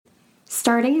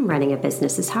Starting and running a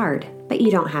business is hard, but you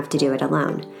don't have to do it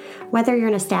alone. Whether you're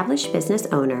an established business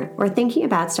owner or thinking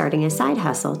about starting a side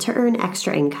hustle to earn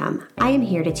extra income, I am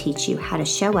here to teach you how to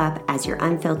show up as your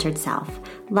unfiltered self,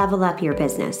 level up your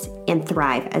business, and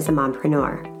thrive as a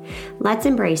mompreneur. Let's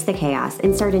embrace the chaos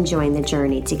and start enjoying the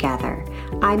journey together.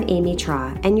 I'm Amy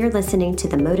Traw, and you're listening to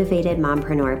the Motivated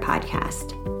Mompreneur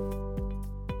Podcast.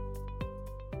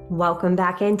 Welcome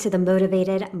back into the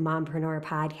Motivated Mompreneur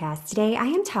Podcast. Today, I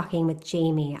am talking with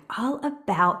Jamie all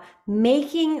about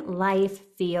making life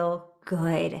feel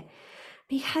good.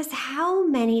 Because how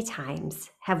many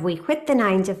times have we quit the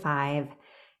 9 to 5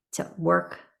 to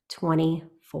work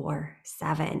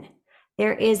 24/7?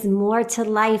 There is more to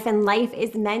life, and life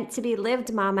is meant to be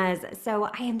lived, mamas. So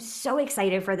I am so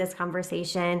excited for this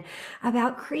conversation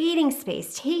about creating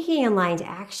space, taking aligned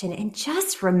action, and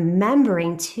just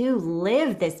remembering to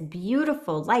live this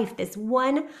beautiful life, this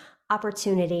one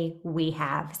opportunity we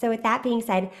have. So with that being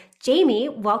said, Jamie,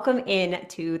 welcome in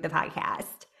to the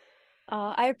podcast.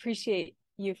 I appreciate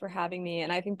you for having me.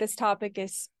 And I think this topic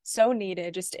is so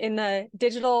needed just in the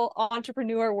digital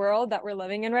entrepreneur world that we're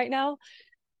living in right now.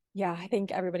 Yeah, I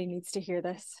think everybody needs to hear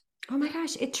this. Oh my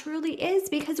gosh, it truly is,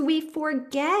 because we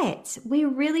forget. We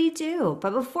really do.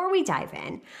 But before we dive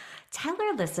in, tell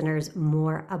our listeners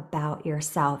more about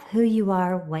yourself, who you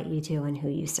are, what you do, and who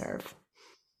you serve.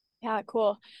 Yeah,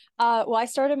 cool. Well, I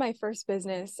started my first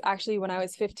business actually when I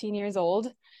was 15 years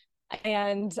old,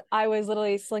 and I was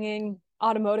literally slinging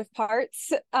automotive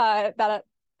parts that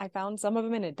I found some of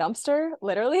them in a dumpster,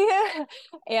 literally.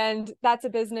 And that's a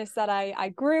business that I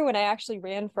grew and I actually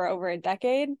ran for over a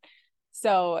decade.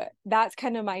 So that's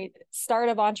kind of my start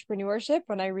of entrepreneurship,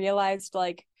 when I realized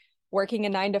like working a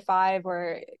 9 to 5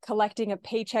 or collecting a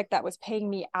paycheck that was paying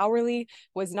me hourly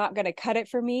was not going to cut it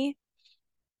for me.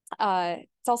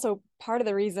 It's also part of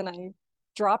the reason I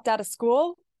dropped out of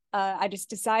school. I just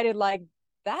decided like,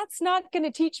 that's not going to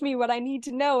teach me what I need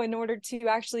to know in order to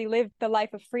actually live the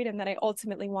life of freedom that I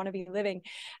ultimately want to be living.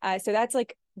 So that's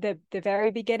like the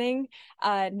very beginning.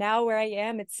 Now where I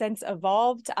am, it's since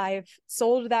evolved. I've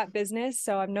sold that business,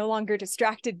 so I'm no longer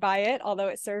distracted by it, although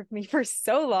it served me for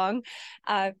so long.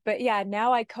 But yeah,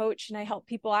 now I coach and I help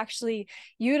people actually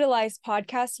utilize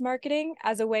podcast marketing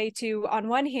as a way to, on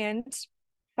one hand,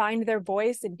 find their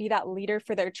voice and be that leader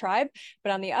for their tribe,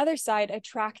 but on the other side,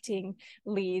 attracting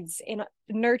leads and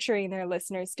nurturing their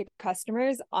listeners to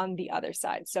customers on the other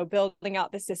side. So building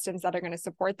out the systems that are going to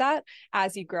support that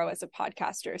as you grow as a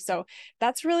podcaster. So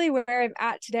that's really where I'm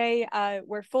at today.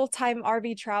 We're full-time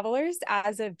RV travelers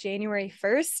as of January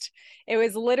 1st. It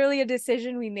was literally a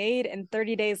decision we made, and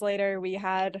 30 days later, we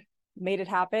had made it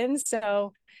happen.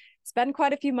 So it's been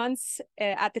quite a few months.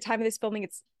 At the time of this filming,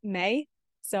 it's May.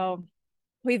 So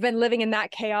we've been living in that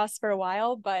chaos for a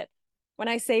while, but when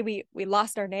I say we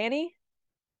lost our nanny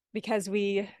because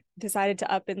we decided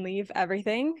to up and leave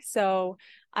everything. So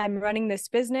I'm running this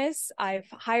business. I've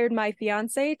hired my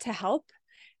fiance to help,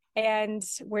 and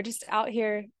we're just out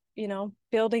here,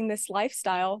 building this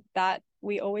lifestyle that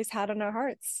we always had on our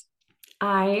hearts.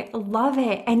 I love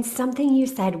it. And something you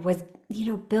said was,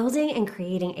 building and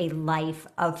creating a life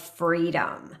of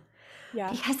freedom. Yeah.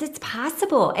 Because it's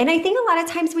possible. And I think a lot of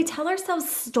times we tell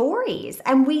ourselves stories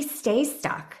and we stay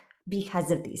stuck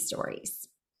because of these stories.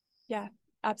 Yeah,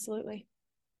 absolutely.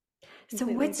 So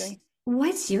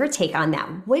what's your take on that?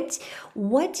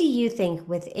 What do you think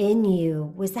within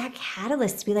you was that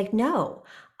catalyst to be like, no,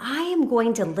 I am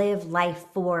going to live life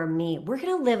for me. We're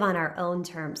going to live on our own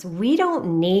terms. We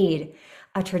don't need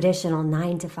a traditional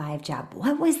 9 to 5 job.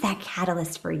 What was that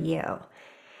catalyst for you?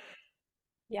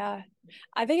 Yeah,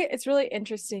 I think it's really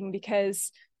interesting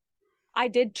because I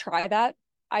did try that.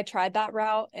 I tried that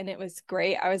route and it was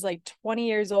great. I was like 20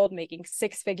 years old, making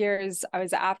 6 figures. I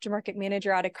was an aftermarket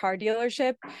manager at a car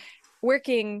dealership,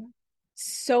 working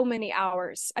so many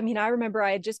hours. I mean, I remember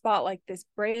I had just bought like this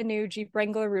brand new Jeep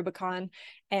Wrangler Rubicon,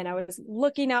 and I was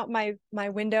looking out my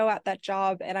window at that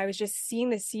job, and I was just seeing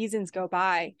the seasons go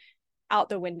by out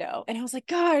the window. And I was like,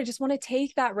 God, I just want to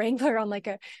take that Wrangler on like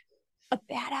a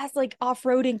badass like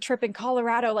off-roading trip in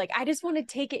Colorado. Like, I just want to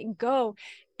take it and go.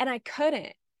 And I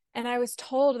couldn't. And I was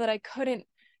told that I couldn't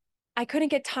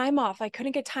get time off. I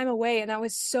couldn't get time away. And that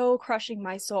was so crushing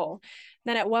my soul.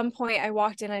 Then at one point I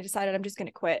walked in, I decided I'm just going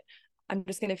to quit. I'm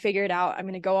just going to figure it out. I'm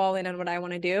going to go all in on what I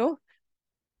want to do.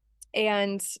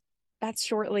 And that's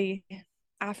shortly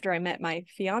after I met my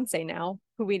fiance now,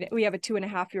 who we have a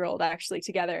 2.5-year-old actually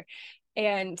together.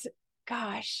 And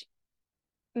gosh,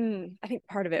 I think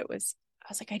part of it was, I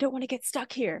was like, I don't want to get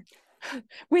stuck here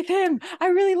with him. I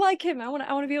really like him. I want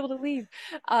to be able to leave.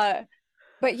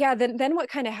 But yeah, then what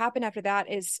kind of happened after that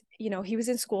is, he was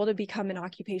in school to become an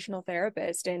occupational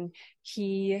therapist, and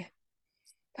he,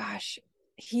 gosh,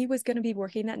 he was going to be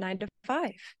working that 9 to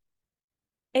 5.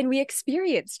 And we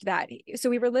experienced that. So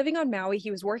we were living on Maui.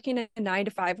 He was working a 9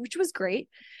 to 5, which was great.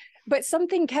 But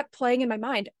something kept playing in my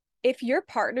mind. If your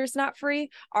partner's not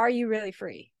free, are you really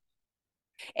free?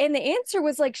 And the answer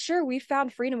was like, sure, we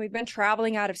found freedom. We've been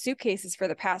traveling out of suitcases for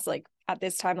the past, like at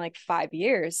this time, like 5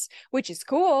 years, which is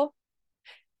cool.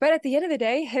 But at the end of the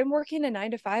day, him working a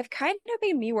 9 to 5 kind of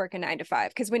made me work a 9 to 5,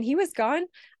 because when he was gone,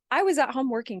 I was at home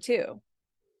working too,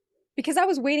 because I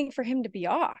was waiting for him to be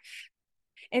off.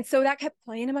 And so that kept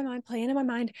playing in my mind, playing in my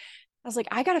mind. I was like,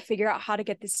 I got to figure out how to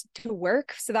get this to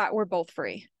work so that we're both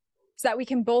free, so that we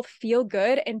can both feel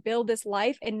good and build this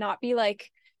life and not be like,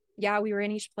 yeah, we were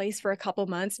in each place for a couple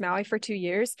months, Maui for 2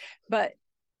 years, but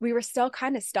we were still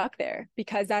kind of stuck there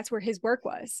because that's where his work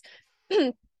was.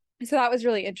 So that was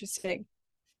really interesting.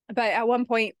 But at one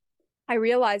point, I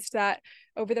realized that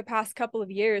over the past couple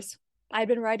of years, I'd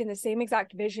been writing the same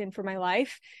exact vision for my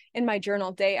life in my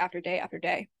journal day after day after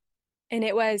day. And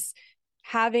it was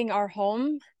having our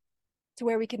home to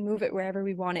where we could move it wherever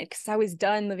we wanted, because I was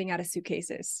done living out of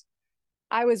suitcases.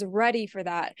 I was ready for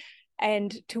that.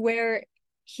 And to where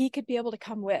he could be able to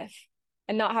come with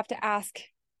and not have to ask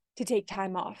to take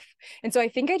time off. And so I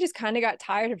think I just kind of got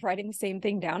tired of writing the same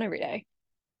thing down every day.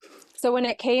 So when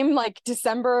it came like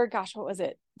December, gosh, what was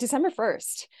it? December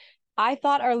 1st, I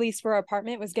thought our lease for our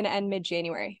apartment was going to end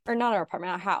mid-January, or not our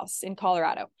apartment, our house in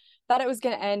Colorado. Thought it was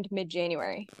going to end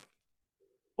mid-January.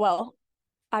 Well,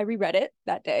 I reread it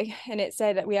that day, and it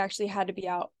said that we actually had to be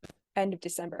out end of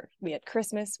December. We had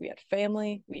Christmas, we had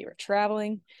family, we were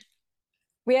traveling.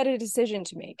 We had a decision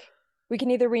to make. We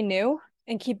can either renew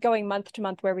and keep going month to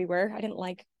month where we were. I didn't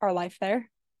like our life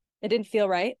there. It didn't feel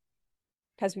right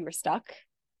because we were stuck.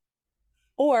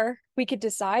 Or we could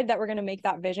decide that we're going to make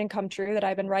that vision come true that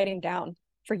I've been writing down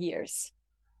for years.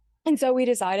 And so we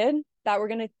decided that we're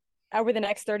going to, over the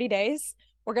next 30 days,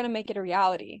 we're going to make it a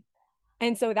reality.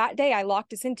 And so that day I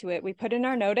locked us into it. We put in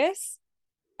our notice,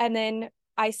 and then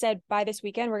I said, by this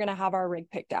weekend, we're going to have our rig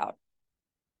picked out.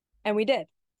 And we did.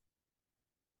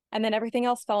 And then everything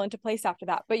else fell into place after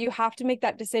that. But you have to make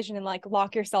that decision and like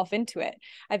lock yourself into it.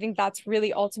 I think that's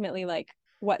really ultimately like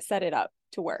what set it up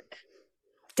to work.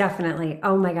 Definitely.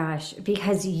 Oh my gosh,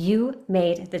 because you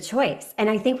made the choice. And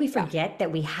I think we Yeah. forget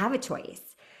that we have a choice.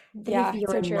 That if Yeah,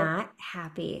 so you're true. not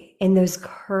happy in those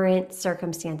current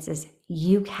circumstances,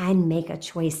 you can make a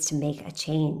choice to make a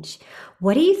change.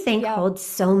 What do you think Yeah. holds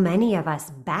so many of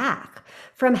us back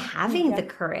from having the Yeah.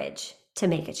 courage to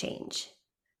make a change?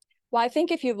 Well, I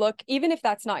think if you look, even if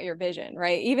that's not your vision,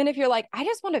 right? Even if you're like, I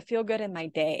just want to feel good in my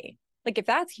day. Like if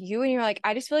that's you and you're like,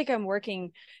 I just feel like I'm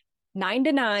working 9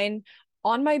 to 9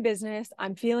 on my business.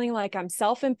 I'm feeling like I'm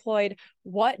self-employed.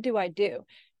 What do I do?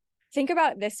 Think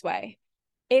about it this way.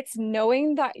 It's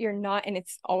knowing that you're not, and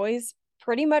it's always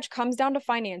pretty much comes down to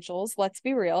financials. Let's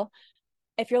be real.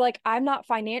 If you're like, I'm not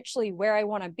financially where I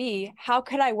want to be, how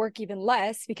could I work even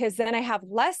less? Because then I have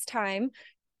less time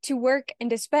to work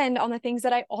and to spend on the things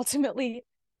that I ultimately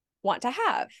want to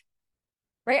have.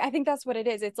 Right. I think that's what it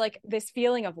is. It's like this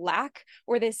feeling of lack,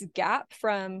 or this gap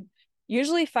from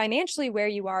usually financially where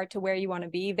you are to where you want to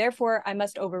be. Therefore, I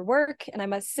must overwork and I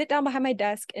must sit down behind my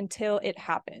desk until it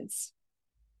happens.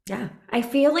 Yeah. I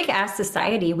feel like as Yeah.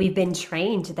 society, we've been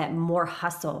trained that more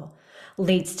hustle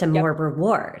leads to Yep. more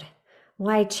reward.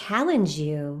 Well, I challenge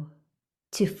you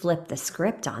to flip the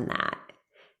script on that.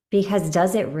 Because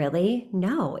does it really?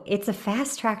 No, it's a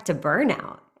fast track to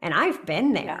burnout. And I've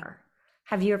been Yeah. there.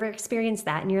 Have you ever experienced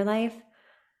that in your life?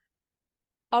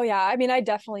 Oh yeah. I mean, I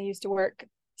definitely used to work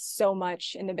so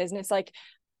much in the business. Like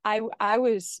I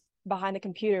was behind the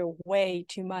computer way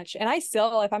too much. And I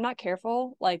still, if I'm not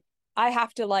careful, like I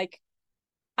have to like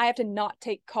I have to not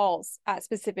take calls at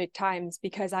specific times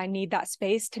because I need that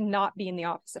space to not be in the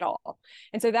office at all.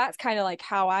 And so that's kind of like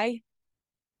how I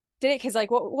did it. Cause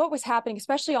like what was happening,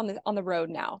 especially on the road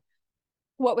now,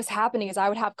 what was happening is I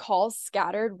would have calls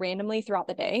scattered randomly throughout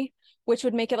the day, which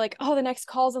would make it like, oh, the next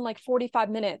call's in like 45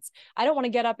 minutes. I don't want to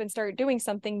get up and start doing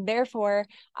something. Therefore,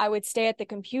 I would stay at the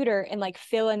computer and like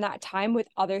fill in that time with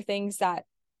other things that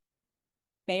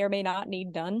may or may not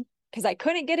need done, because I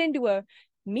couldn't get into a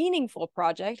meaningful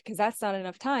project because that's not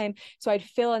enough time. So I'd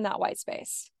fill in that white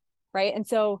space. Right. And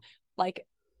so like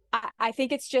I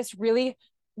think it's just really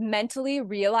mentally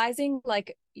realizing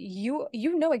like you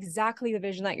know exactly the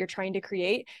vision that you're trying to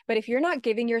create, but if you're not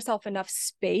giving yourself enough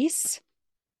space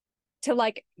to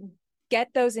like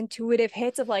get those intuitive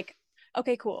hits of like,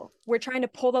 okay, cool, we're trying to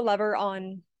pull the lever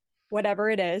on whatever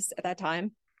it is at that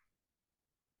time,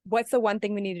 what's the one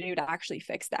thing we need to do to actually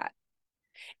fix that?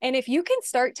 And if you can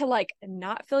start to like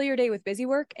not fill your day with busy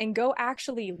work and go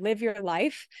actually live your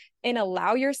life and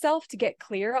allow yourself to get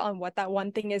clear on what that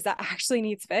one thing is that actually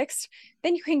needs fixed,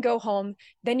 then you can go home,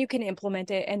 then you can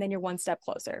implement it, and then you're one step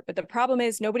closer. But the problem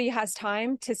is nobody has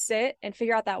time to sit and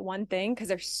figure out that one thing because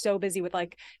they're so busy with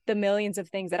like the millions of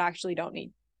things that actually don't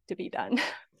need to be done.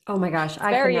 Oh my gosh, It's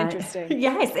I could very not. interesting.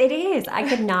 Yes, it is. I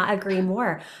could not agree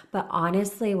more. But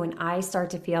honestly, when I start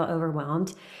to feel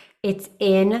overwhelmed, it's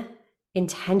in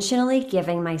intentionally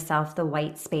giving myself the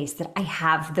white space that I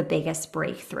have the biggest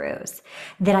breakthroughs,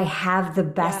 that I have the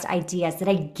best Yeah, ideas, that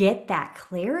I get that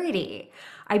clarity.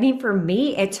 I mean, for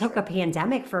me, it so took a true.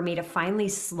 pandemic for me to finally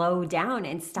slow down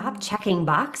and stop Mhm. checking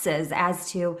boxes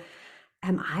as to,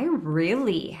 am I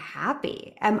really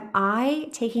happy? Am I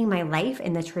taking my life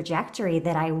in the trajectory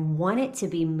that I want it to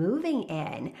be moving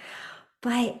in?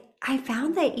 But I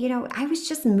found that, I was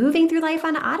just moving through life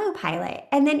on autopilot.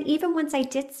 And then even once I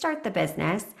did start the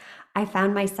business, I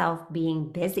found myself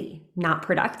being busy, not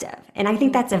productive. And I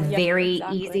think that's a Yeah, very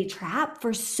easy exactly. trap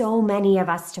for so many of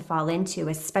us to fall into,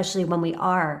 especially when we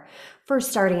are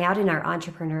first starting out in our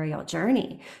entrepreneurial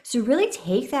journey. So really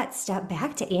take that step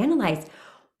back to analyze,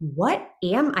 what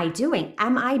am I doing?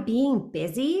 Am I being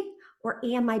busy or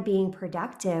am I being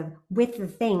productive with the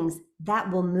things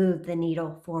that will move the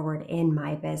needle forward in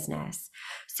my business?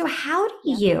 So, how do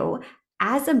Yeah. you,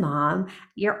 as a mom,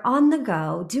 you're on the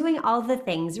go, doing all the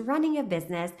things, running a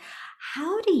business,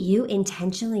 how do you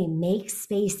intentionally make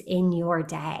space in your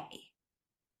day?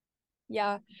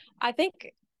 Yeah. I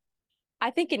think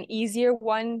an easier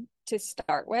one to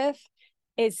start with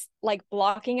is like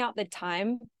blocking out the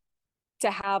time to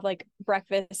have like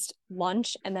breakfast,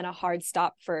 lunch, and then a hard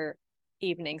stop for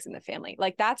evenings in the family.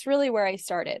 Like that's really where I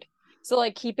started. So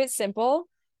like keep it simple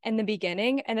in the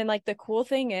beginning. And then like the cool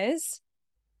thing is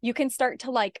you can start to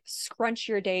like scrunch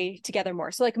your day together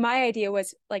more. So like my idea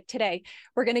was like today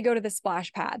we're going to go to the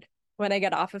splash pad when I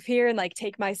get off of here and like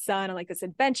take my son on like this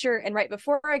adventure. And right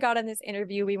before I got on this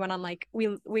interview, we went on like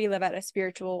we live at a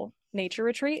spiritual nature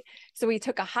retreat. So we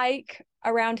took a hike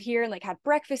around here and like had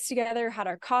breakfast together, had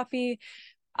our coffee.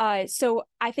 So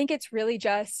I think it's really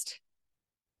just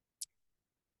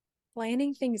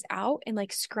planning things out and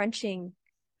like scrunching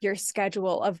your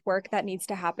schedule of work that needs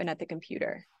to happen at the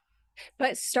computer.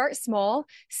 But start small.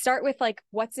 Start with like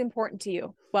what's important to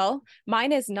you. Well,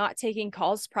 mine is not taking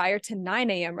calls prior to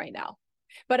 9 a.m. right now.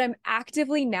 But I'm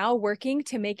actively now working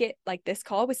to make it like this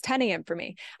call was 10 a.m. for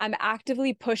me. I'm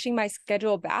actively pushing my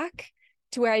schedule back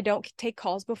to where I don't take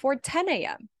calls before 10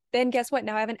 a.m. Then guess what?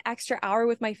 Now I have an extra hour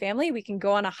with my family. We can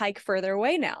go on a hike further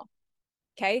away now.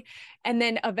 Okay. And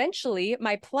then eventually,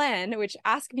 my plan, which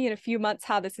ask me in a few months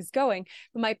how this is going,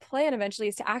 but my plan eventually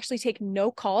is to actually take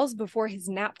no calls before his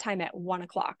nap time at 1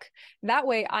 o'clock. That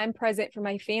way, I'm present for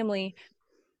my family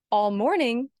all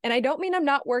morning. And I don't mean I'm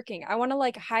not working. I want to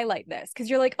like highlight this because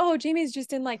you're like, oh, Jamie's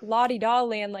just in like la di da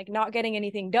land, like not getting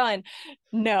anything done.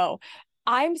 No,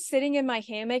 I'm sitting in my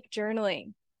hammock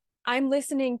journaling. I'm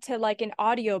listening to like an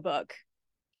audiobook.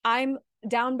 I'm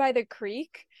down by the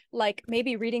creek, like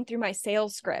maybe reading through my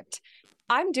sales script.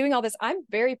 I'm doing all this. I'm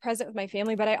very present with my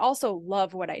family, but I also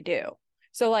love what I do.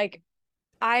 So, like,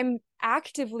 I'm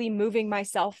actively moving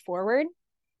myself forward.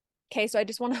 Okay. So, I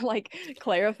just want to like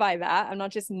clarify that. I'm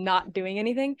not just not doing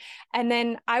anything. And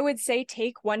then I would say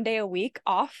take one day a week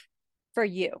off for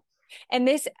you. And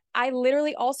this, I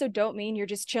literally also don't mean you're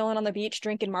just chilling on the beach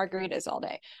drinking margaritas all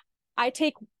day. I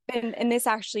take and this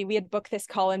actually we had booked this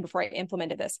call in before I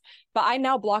implemented this, but I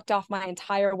now blocked off my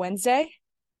entire Wednesday.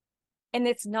 And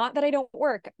it's not that I don't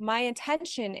work. My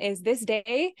intention is this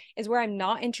day is where I'm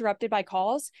not interrupted by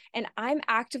calls and I'm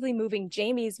actively moving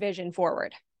Jamie's vision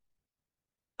forward.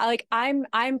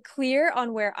 I'm clear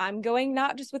on where I'm going,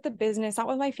 not just with the business, not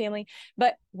with my family,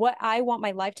 but what I want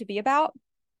my life to be about.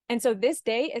 And so this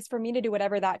day is for me to do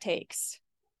whatever that takes.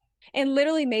 And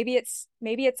literally maybe it's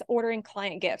ordering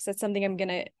client gifts. That's something I'm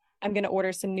gonna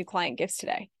order some new client gifts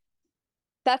today.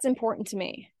 That's important to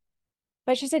me.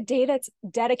 But it's just a day that's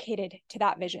dedicated to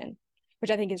that vision,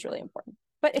 which I think is really important.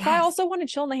 But if I Yes. also want to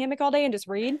chill in the hammock all day and just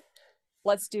read,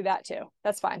 let's do that too.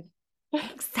 That's fine.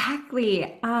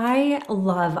 Exactly. I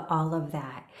love all of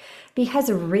that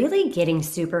because really getting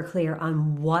super clear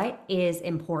on what is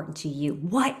important to you,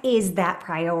 what is that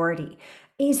priority,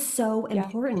 is so Yeah.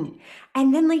 important.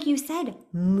 And then, like you said,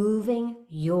 moving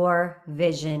your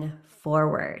vision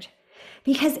forward.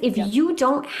 Because if Yep. you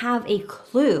don't have a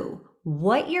clue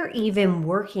what you're even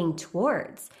working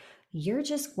towards, you're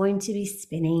just going to be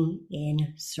spinning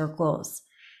in circles.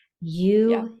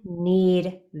 Yeah. You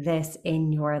need this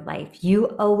in your life.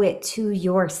 You owe it to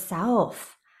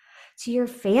yourself to your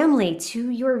family, to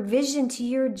your vision, to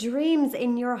your dreams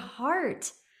in your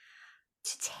heart,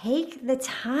 to take the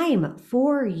time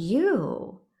for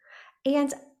you.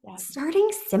 And Yeah. starting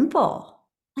simple.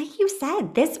 Like you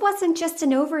said, this wasn't just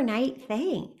an overnight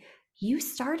thing. You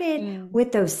started Mm,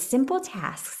 with those simple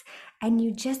tasks and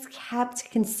you just kept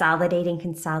consolidating,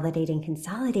 consolidating,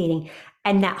 consolidating.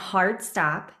 And that hard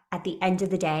stop at the end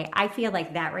of the day, I feel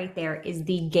like that right there is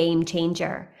the game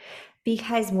changer.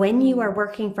 Because when you are mm,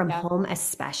 working from yeah. home,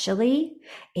 especially,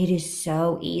 it is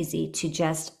so easy to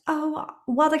just, oh,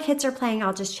 while the kids are playing,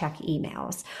 I'll just check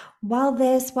emails. While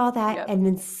this, while that. Yep. And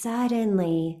then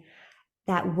suddenly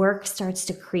that work starts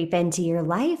to creep into your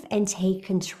life and take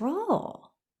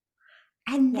control.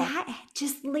 And Yeah. that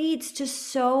just leads to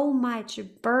so much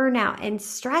burnout and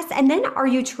stress. And then are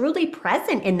you truly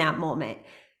present in that moment?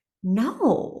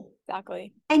 No.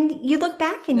 Exactly. And you look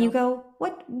back and you No. go,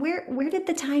 what, where did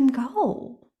the time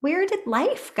go? Where did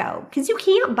life go? Because you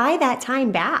can't buy that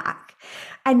time back.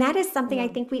 And that is something I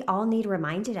No. think we all need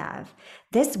reminded of.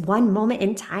 This one moment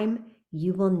in time,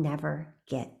 you will never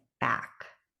get back.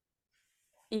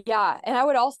 Yeah. And I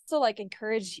would also like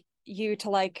encourage you to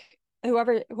like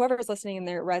whoever's listening and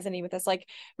they're resonating with this, like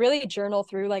really journal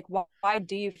through like why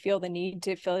do you feel the need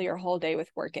to fill your whole day with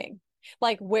working?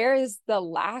 Like where is the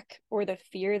lack or the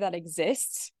fear that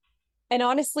exists? And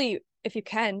honestly, if you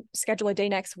can, schedule a day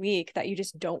next week that you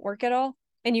just don't work at all.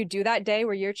 And you do that day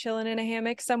where you're chilling in a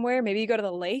hammock somewhere. Maybe you go to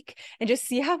the lake and just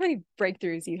see how many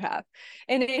breakthroughs you have.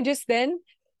 And just then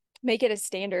make it a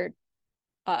standard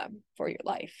for your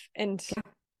life. And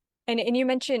you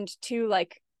mentioned too,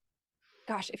 like,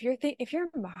 gosh, if you're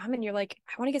a mom and you're like,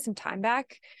 I want to get some time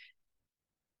back,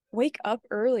 wake up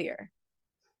earlier.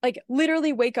 Like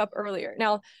literally wake up earlier.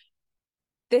 Now,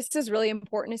 this is really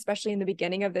important, especially in the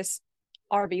beginning of this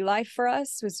RV life for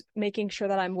us, was making sure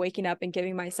that I'm waking up and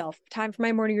giving myself time for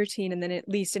my morning routine and then at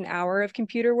least an hour of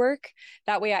computer work.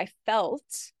 That way I felt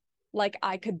like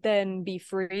I could then be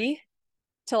free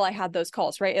till I had those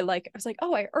calls, right? I was like,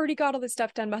 oh, I already got all this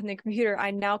stuff done behind the computer.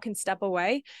 I now can step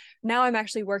away. Now I'm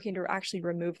actually working to actually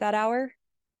remove that hour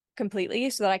completely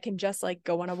so that I can just like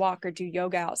go on a walk or do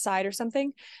yoga outside or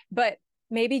something. But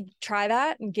maybe try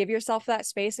that and give yourself that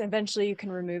space. And eventually you can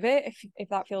remove it if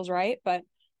that feels right. But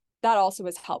that also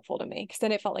was helpful to me because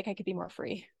then it felt like I could be more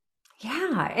free.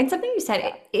 Yeah. And something you said,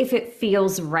 Yeah. if it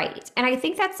feels right. And I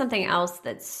think that's something else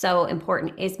that's so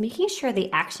important is making sure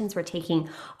the actions we're taking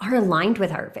are aligned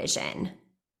with our vision,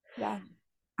 Yeah.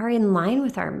 are in line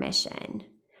with our mission.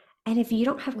 And if you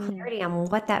don't have Mm, clarity on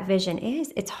what that vision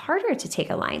is, it's harder to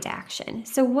take aligned action.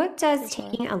 So, what for does sure.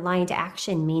 taking aligned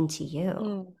action mean to you?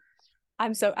 Mm.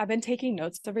 I've been taking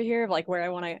notes over here of like where I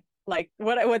want to like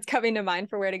what's coming to mind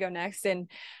for where to go next. And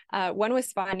one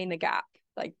was finding the gap.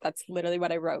 Like that's literally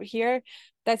what I wrote here.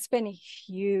 That's been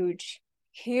huge,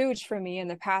 huge for me in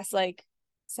the past like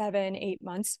 7, 8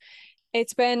 months.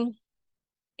 It's been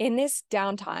in this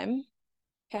downtime,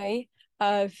 okay,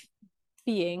 of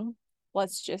being,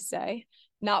 let's just say,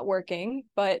 not working,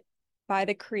 but by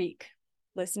the creek,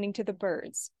 listening to the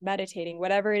birds, meditating,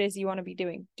 whatever it is you want to be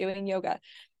doing yoga.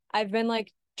 I've been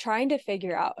like trying to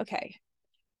figure out, okay,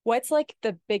 what's like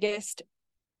the biggest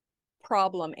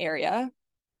problem area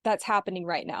that's happening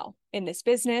right now in this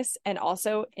business and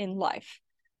also in life?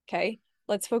 Okay.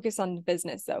 Let's focus on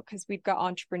business though, because we've got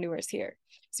entrepreneurs here.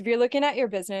 So if you're looking at your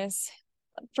business,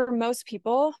 for most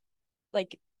people,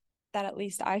 like that at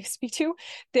least I speak to,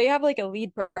 they have like a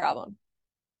lead problem,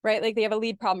 right? Like they have a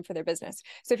lead problem for their business.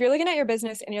 So if you're looking at your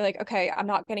business and you're like, okay, I'm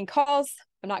not getting calls,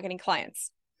 I'm not getting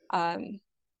clients,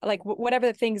 like whatever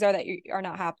the things are that you are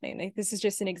not happening. Like, this is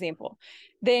just an example.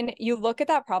 Then you look at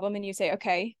that problem and you say,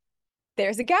 okay,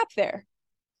 there's a gap there.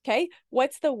 Okay,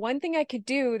 what's the one thing I could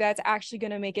do that's actually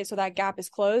going to make it so that gap is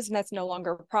closed and that's no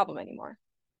longer a problem anymore?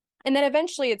 And then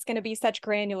eventually it's going to be such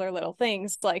granular little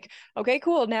things like, okay,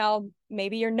 cool. Now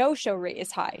maybe your no show rate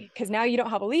is high because now you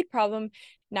don't have a lead problem.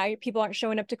 Now your people aren't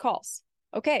showing up to calls.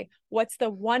 Okay, what's the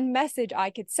one message I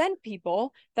could send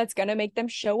people that's going to make them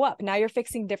show up? Now you're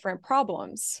fixing different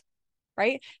problems,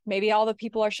 right? Maybe all the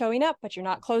people are showing up, but you're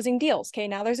not closing deals. Okay,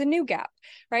 now there's a new gap,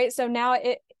 right? So now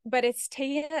but it's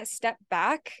taking a step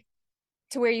back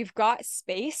to where you've got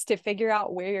space to figure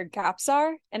out where your gaps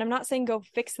are. And I'm not saying go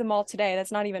fix them all today.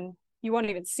 That's not even, you won't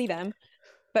even see them,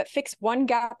 but fix one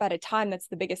gap at a time. That's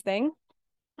the biggest thing.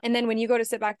 And then when you go to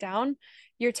sit back down,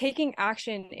 you're taking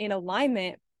action in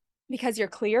alignment because you're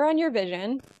clear on your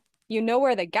vision. You know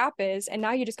where the gap is. And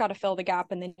now you just got to fill the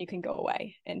gap and then you can go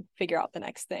away and figure out the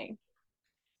next thing.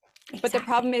 But the Exactly.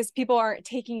 problem is people aren't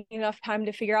taking enough time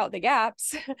to figure out the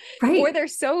gaps or Right. they're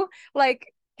so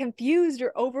like confused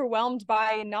or overwhelmed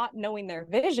by not knowing their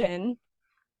vision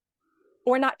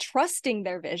or not trusting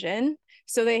their vision.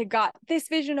 So they got this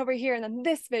vision over here and then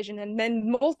this vision and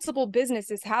then multiple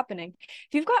businesses happening.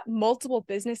 If you've got multiple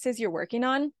businesses you're working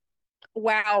on,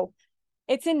 wow,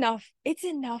 it's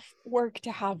enough work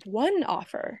to have one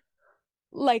offer.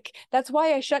 Like, that's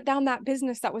why I shut down that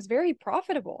business that was very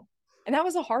profitable. And that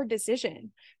was a hard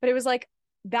decision. But it was like,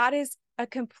 that is a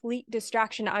complete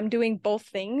distraction. I'm doing both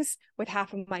things with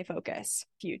half of my focus.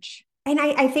 Huge. And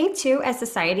I think too, as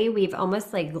society, we've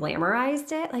almost like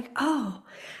glamorized it. Like, oh,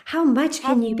 how much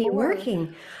Have can you be more.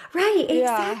 working? Right,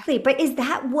 Yeah. exactly. But is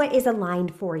that what is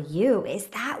aligned for you? Is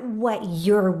that what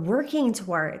you're working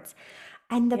towards?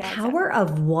 And the Yeah, power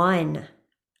exactly. of one,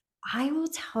 I will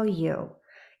tell you,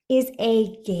 is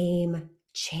a game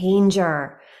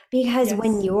changer. Because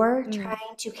when Yes. you're Mm,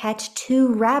 trying to catch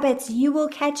two rabbits, you will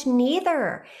catch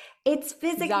neither. It's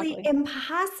physically exactly.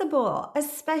 impossible,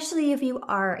 especially if you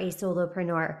are a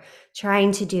solopreneur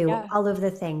trying to do Yeah. all of the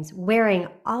things, wearing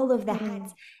all of the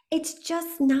hats. Mm, It's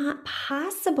just not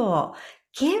possible.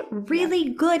 Get yeah. really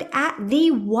good at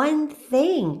the one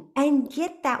thing and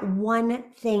get that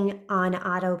one thing on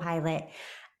autopilot.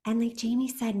 And like Jamie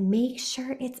said, make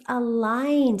sure it's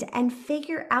aligned and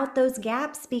figure out those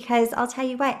gaps, because I'll tell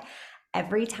you what,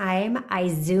 every time I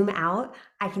zoom out,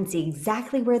 I can see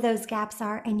exactly where those gaps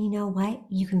are. And you know what?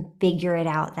 You can figure it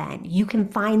out then. You can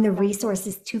find the Exactly.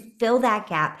 resources to fill that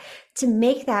gap, to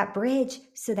make that bridge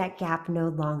so that gap no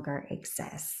longer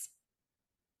exists.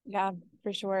 Yeah,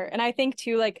 for sure. And I think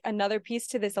too, like another piece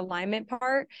to this alignment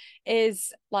part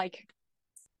is like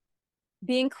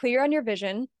being clear on your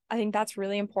vision. I think that's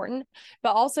really important,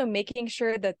 but also making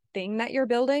sure the thing that you're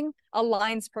building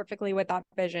aligns perfectly with that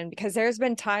vision. Because there's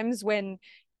been times when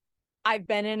I've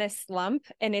been in a slump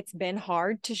and it's been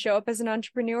hard to show up as an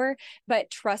entrepreneur, but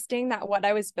trusting that what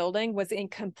I was building was in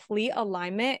complete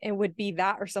alignment and would be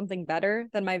that or something better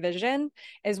than my vision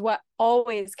is what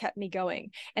always kept me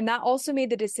going. And that also made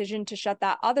the decision to shut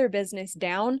that other business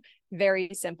down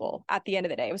very simple at the end of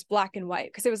the day. It was black and white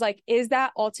because it was like, is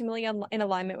that ultimately in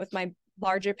alignment with my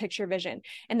larger picture vision?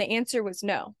 And the answer was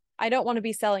no. I don't want to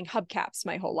be selling hubcaps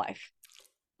my whole life.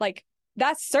 Like,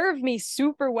 that served me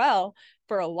super well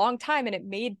for a long time and it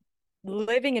made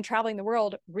living and traveling the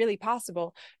world really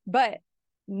possible, but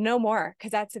no more,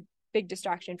 because that's a big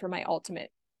distraction for my ultimate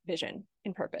vision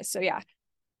and purpose. So yeah,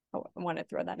 I want to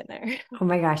throw that in there. Oh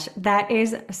my gosh, that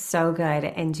is so good.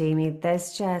 And Jamie,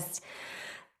 this just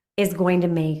is going to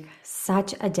make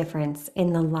such a difference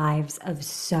in the lives of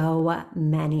so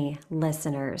many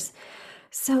listeners.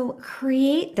 So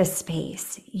create the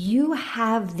space. You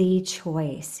have the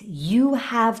choice. You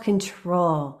have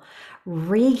control.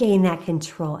 Regain that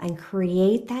control and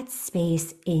create that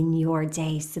space in your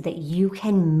day so that you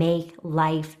can make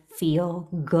life feel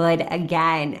good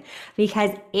again, because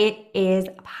it is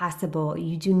possible.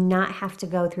 You do not have to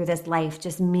go through this life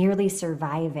just merely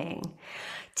surviving.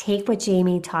 Take what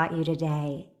Jamie taught you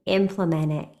today,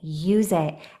 implement it, use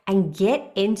it, and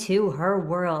get into her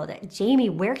world. Jamie,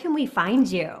 where can we find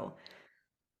you?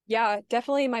 Yeah,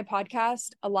 definitely my podcast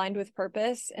aligned with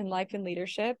purpose and life and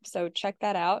leadership. So check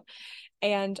that out.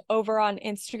 And over on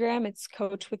Instagram, it's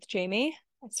Coach with Jamie.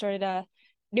 I started a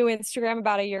new Instagram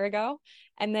about a year ago.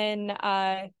 And then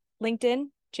LinkedIn,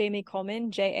 Jamie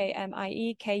Kullman,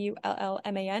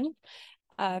 JamiEKullman.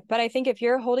 But I think if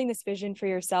you're holding this vision for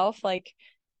yourself, like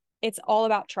it's all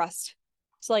about trust.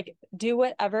 So like do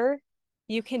whatever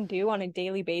you can do on a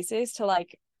daily basis to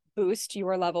like boost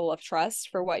your level of trust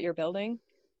for what you're building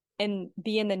and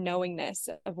be in the knowingness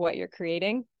of what you're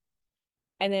creating.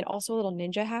 And then also a little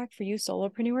ninja hack for you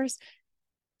solopreneurs: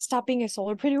 stop being a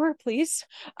solopreneur, please,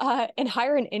 and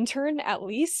hire an intern at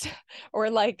least,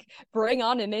 or like bring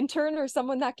on an intern or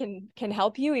someone that can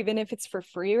help you, even if it's for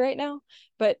free right now.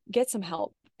 But get some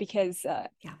help because Yeah,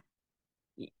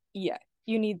 yeah,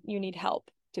 you need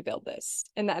help to build this,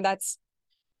 and that's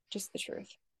just the truth.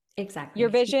 Your exactly.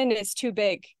 vision is too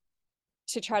big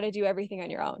to try to do everything on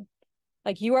your own.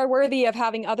 Like, you are worthy of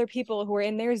having other people who are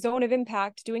in their zone of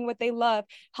impact, doing what they love,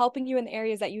 helping you in the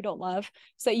areas that you don't love,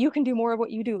 so that you can do more of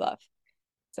what you do love.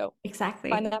 So find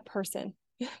Exactly. that person.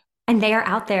 And they are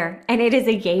out there, and it is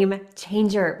a game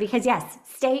changer because, yes,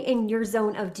 stay in your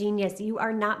zone of genius. You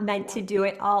are not meant Yeah. to do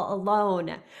it all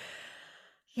alone.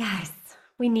 Yes,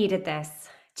 we needed this.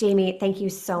 Jamie, thank you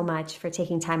so much for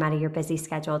taking time out of your busy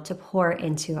schedule to pour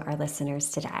into our listeners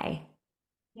today.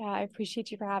 Yeah, I appreciate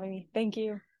you for having me. Thank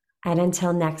you. And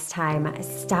until next time,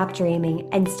 stop dreaming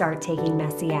and start taking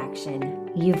messy action.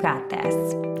 You've got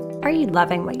this. Are you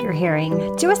loving what you're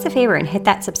hearing? Do us a favor and hit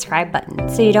that subscribe button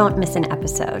so you don't miss an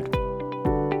episode.